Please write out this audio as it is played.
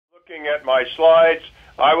looking at my slides,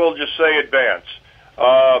 I will just say advance.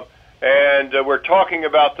 And we're talking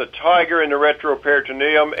about the tiger in the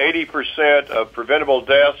retroperitoneum. 80% of preventable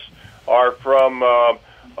deaths are from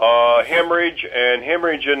hemorrhage, and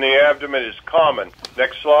hemorrhage in the abdomen is common.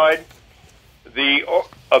 Next slide. The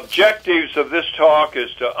objectives of this talk is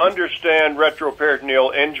to understand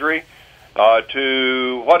retroperitoneal injury,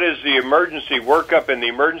 to what is the emergency workup in the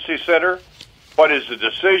emergency center, what is the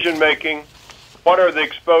decision making, what are the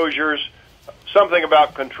exposures, something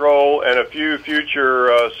about control, and a few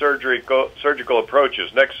future surgical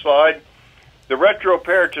approaches. Next slide. The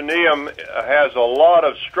retroperitoneum has a lot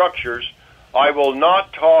of structures. I will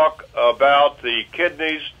not talk about the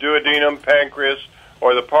kidneys, duodenum, pancreas,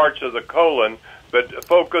 or the parts of the colon, but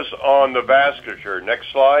focus on the vasculature.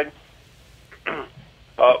 Next slide.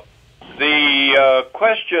 The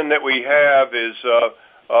question that we have is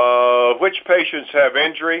which patients have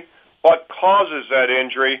injury, what causes that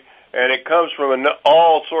injury, and it comes from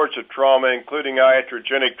all sorts of trauma, including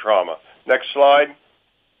iatrogenic trauma. Next slide.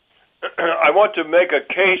 I want to make a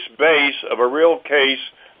case base of a real case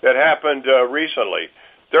that happened recently.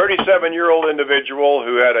 37-year-old individual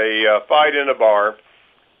who had a fight in a bar,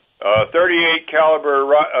 38 caliber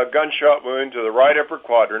gunshot wound to the right upper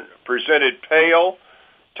quadrant, presented pale,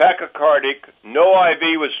 tachycardic, no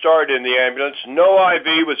IV was started in the ambulance, no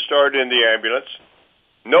IV was started in the ambulance,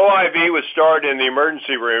 no IV was started in the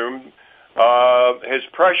emergency room. His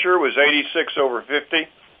pressure was 86/50.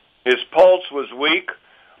 His pulse was weak.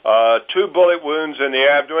 2 bullet wounds in the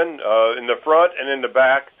abdomen, in the front and in the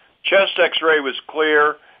back. Chest x-ray was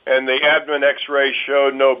clear, and the abdomen x-ray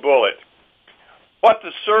showed no bullet. What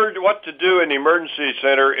to do in the emergency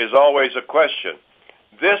center is always a question.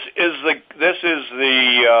 This is the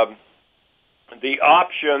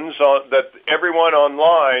options that everyone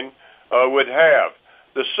online would have.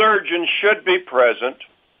 The surgeon should be present,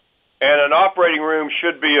 and an operating room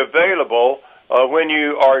should be available when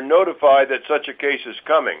you are notified that such a case is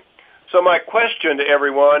coming. So my question to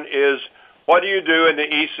everyone is, what do you do in the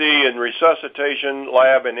EC and resuscitation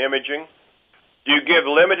lab and imaging? Do you give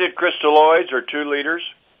limited crystalloids or 2 liters?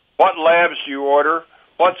 What labs do you order?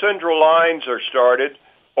 What central lines are started?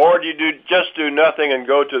 Or do you just do nothing and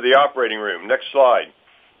go to the operating room? Next slide.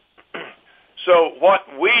 So what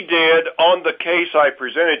we did on the case I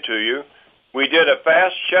presented to you, we did a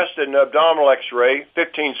fast chest and abdominal x-ray,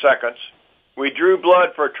 15 seconds. We drew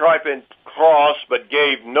blood for a tripent cross but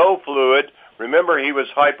gave no fluid. Remember, he was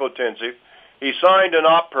hypotensive. He signed an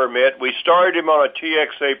op permit. We started him on a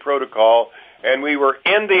TXA protocol, and we were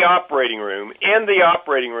in the operating room,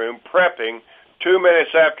 prepping 2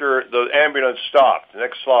 minutes after the ambulance stopped.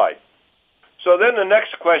 Next slide. So then the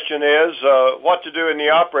next question is what to do in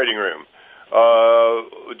the operating room.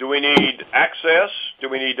 Do we need access? Do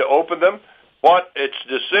we need to open them? It's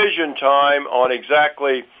decision time on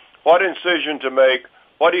exactly what incision to make.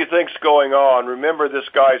 What do you think's going on? Remember, this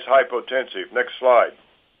guy's hypotensive. Next slide.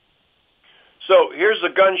 So here's the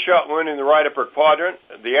gunshot wound in the right upper quadrant.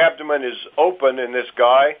 The abdomen is open in this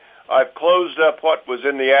guy. I've closed up what was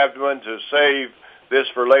in the abdomen to save this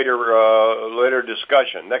for later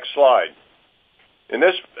discussion. Next slide.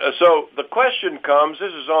 So the question comes,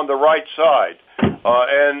 this is on the right side,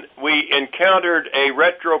 and we encountered a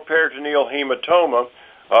retroperitoneal hematoma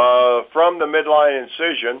from the midline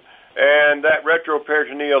incision, and that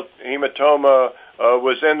retroperitoneal hematoma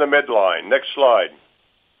was in the midline. Next slide.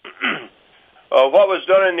 What was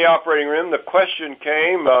done in the operating room? The question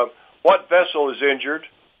came, what vessel is injured?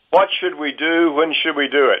 What should we do? When should we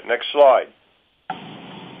do it? Next slide.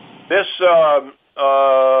 This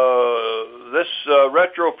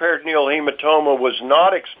retroperitoneal hematoma was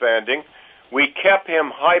not expanding. We kept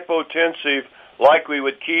him hypotensive like we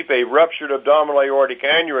would keep a ruptured abdominal aortic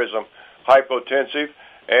aneurysm hypotensive,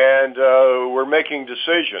 and we're making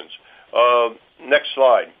decisions. Next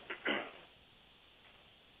slide.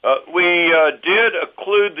 We did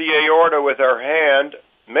occlude the aorta with our hand,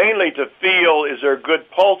 mainly to feel is there good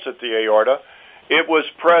pulse at the aorta. It was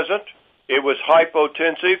present. It was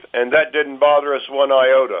hypotensive, and that didn't bother us one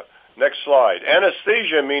iota. Next slide.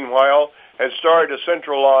 Anesthesia, meanwhile, had started a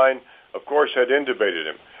central line, of course, had intubated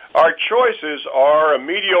him. Our choices are a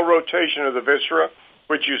medial rotation of the viscera,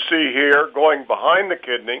 which you see here, going behind the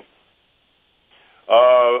kidney,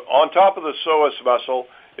 on top of the psoas muscle,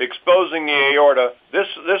 exposing the aorta.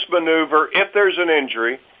 This maneuver, if there's an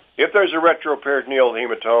injury, if there's a retroperitoneal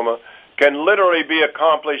hematoma, can literally be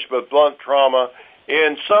accomplished with blunt trauma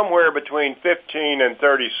in somewhere between 15 and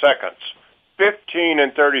 30 seconds. 15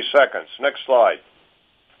 and 30 seconds. Next slide.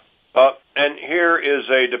 And here is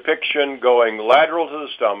a depiction going lateral to the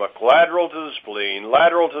stomach, lateral to the spleen,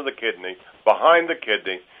 lateral to the kidney, behind the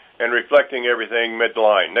kidney, and reflecting everything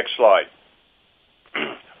midline. Next slide.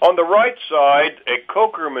 On the right side, a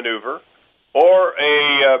Coker maneuver or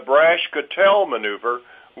a Brash-Cattell maneuver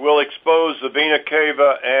will expose the vena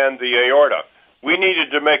cava and the aorta. We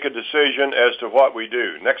needed to make a decision as to what we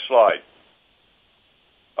do. Next slide.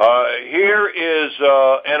 Here is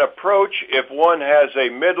an approach if one has a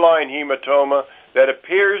midline hematoma that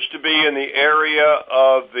appears to be in the area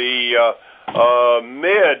of the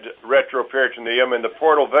mid-retroperitoneum in the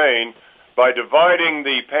portal vein by dividing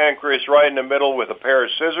the pancreas right in the middle with a pair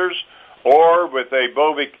of scissors, or with a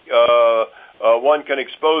Bovic, one can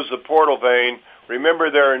expose the portal vein. Remember,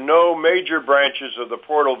 there are no major branches of the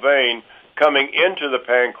portal vein coming into the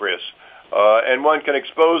pancreas. And one can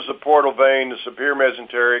expose the portal vein, the superior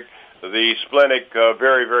mesenteric, the splenic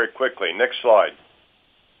very, very quickly. Next slide.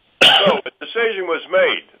 So a decision was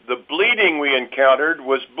made. The bleeding we encountered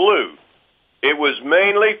was blue. It was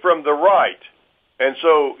mainly from the right. And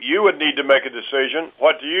so you would need to make a decision.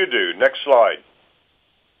 What do you do? Next slide.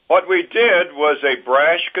 What we did was a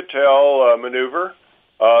Brash-Cattell maneuver,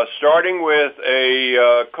 starting with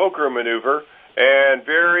a Coker maneuver, and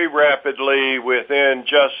very rapidly, within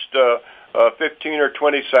just 15 or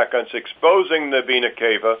 20 seconds, exposing the vena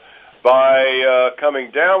cava by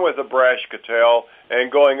coming down with a Brash-Cattell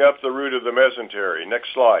and going up the root of the mesentery.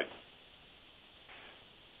 Next slide.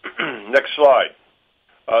 Next slide.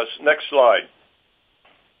 Next slide.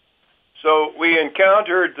 So we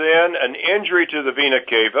encountered then an injury to the vena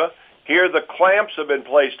cava. Here the clamps have been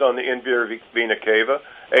placed on the inferior vena cava.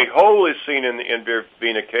 A hole is seen in the inferior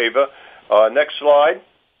vena cava. Next slide.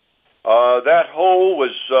 That hole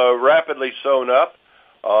was rapidly sewn up.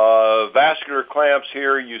 Vascular clamps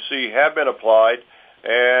here you see have been applied.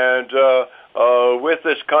 And with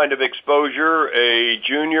this kind of exposure, a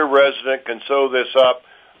junior resident can sew this up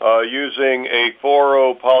using a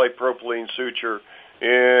 4-0 polypropylene suture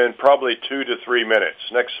in probably 2 to 3 minutes.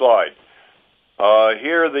 Next slide.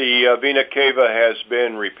 Here the vena cava has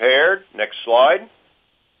been repaired. Next slide.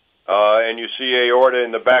 And you see aorta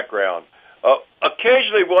in the background.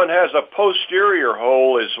 Occasionally one has a posterior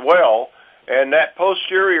hole as well, and that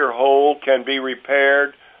posterior hole can be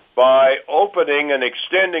repaired by opening and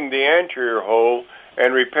extending the anterior hole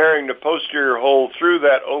and repairing the posterior hole through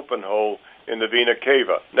that open hole in the vena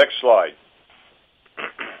cava. Next slide.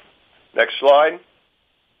 Next slide.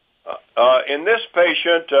 In this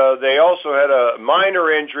patient, they also had a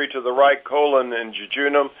minor injury to the right colon and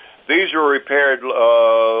jejunum. These were repaired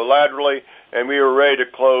laterally, and we were ready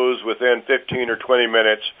to close within 15 or 20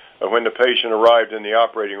 minutes of when the patient arrived in the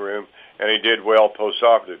operating room, and he did well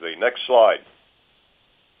postoperatively. Next slide.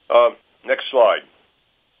 Next slide.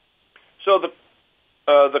 So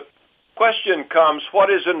the question comes, what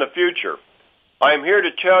is in the future? I am here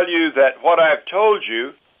to tell you that what I have told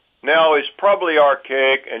you now is probably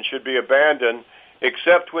archaic and should be abandoned,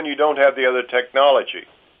 except when you don't have the other technology.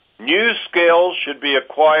 New skills should be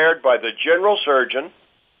acquired by the general surgeon.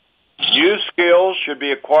 New skills should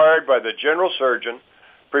be acquired by the general surgeon,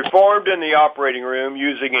 performed in the operating room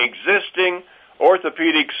using existing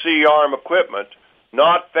orthopedic C-arm equipment,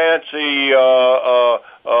 not fancy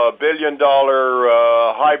billion-dollar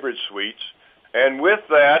hybrid suites. And with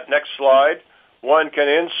that, next slide, one can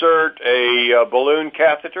insert a balloon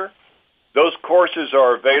catheter. Those courses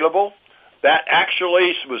are available. That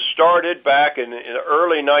actually was started back in the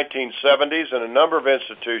early 1970s in a number of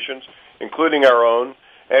institutions, including our own.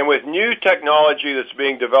 And with new technology that's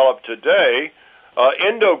being developed today,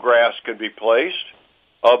 endografts can be placed,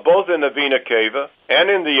 both in the vena cava and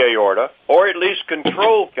in the aorta, or at least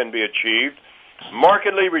control can be achieved,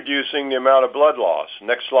 markedly reducing the amount of blood loss.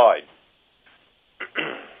 Next slide.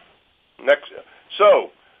 Next. So,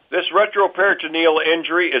 this retroperitoneal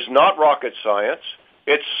injury is not rocket science.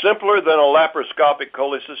 It's simpler than a laparoscopic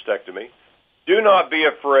cholecystectomy. Do not be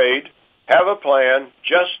afraid. Have a plan.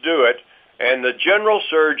 Just do it. And the general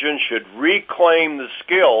surgeon should reclaim the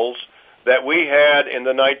skills that we had in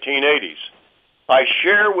the 1980s. I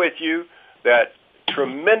share with you that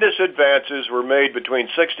tremendous advances were made between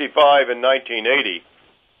 65 and 1980.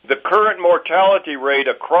 The current mortality rate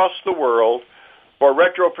across the world for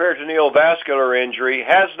retroperitoneal vascular injury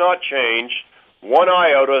has not changed one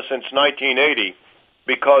iota since 1980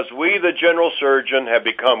 because we, the general surgeon, have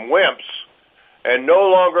become wimps and no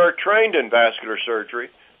longer are trained in vascular surgery,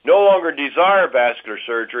 no longer desire vascular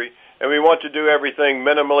surgery, and we want to do everything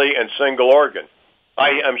minimally and single organ.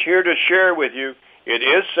 I am here to share with you, it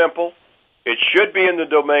is simple, it should be in the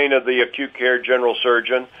domain of the acute care general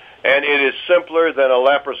surgeon, and it is simpler than a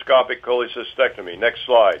laparoscopic cholecystectomy. Next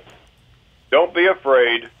slide. Don't be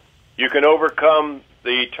afraid. You can overcome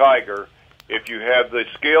the tiger if you have the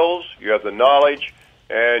skills, you have the knowledge,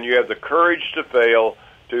 and you have the courage to fail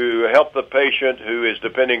to help the patient who is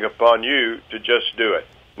depending upon you to just do it.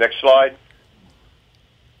 Next slide.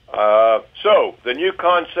 So the new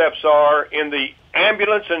concepts are in the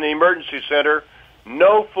ambulance and the emergency center,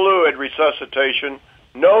 no fluid resuscitation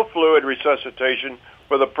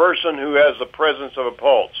for the person who has the presence of a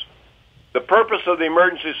pulse. The purpose of the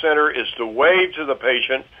emergency center is to wave to the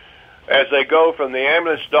patient as they go from the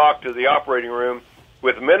ambulance dock to the operating room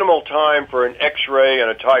with minimal time for an x-ray and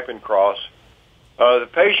a type and cross. The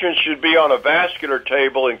patient should be on a vascular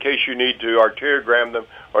table in case you need to arteriogram them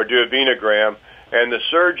or do a venogram, and the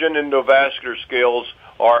surgeon endovascular skills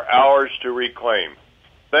are ours to reclaim.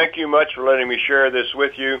 Thank you much for letting me share this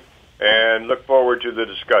with you, and look forward to the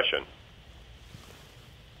discussion.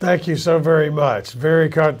 Thank you so very much. Very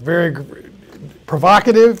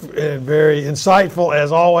provocative and very insightful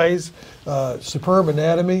as always. Superb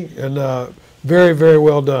anatomy and very, very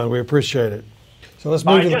well done. We appreciate it. So let's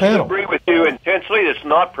move to the panel. I agree with you intensely. It's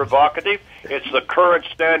not provocative. It's the current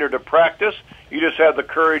standard of practice. You just have the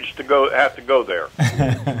courage to have to go there.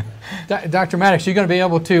 Dr. Mattox, are you going to be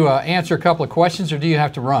able to answer a couple of questions, or do you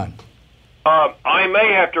have to run? I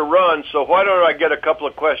may have to run, so why don't I get a couple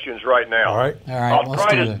of questions right now? All right. I'll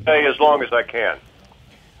try to stay as long as I can.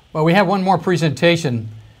 Well, we have one more presentation,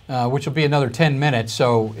 which will be another 10 minutes,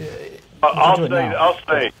 so I'll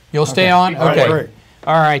stay. You'll stay on? Okay.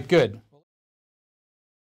 All right, good.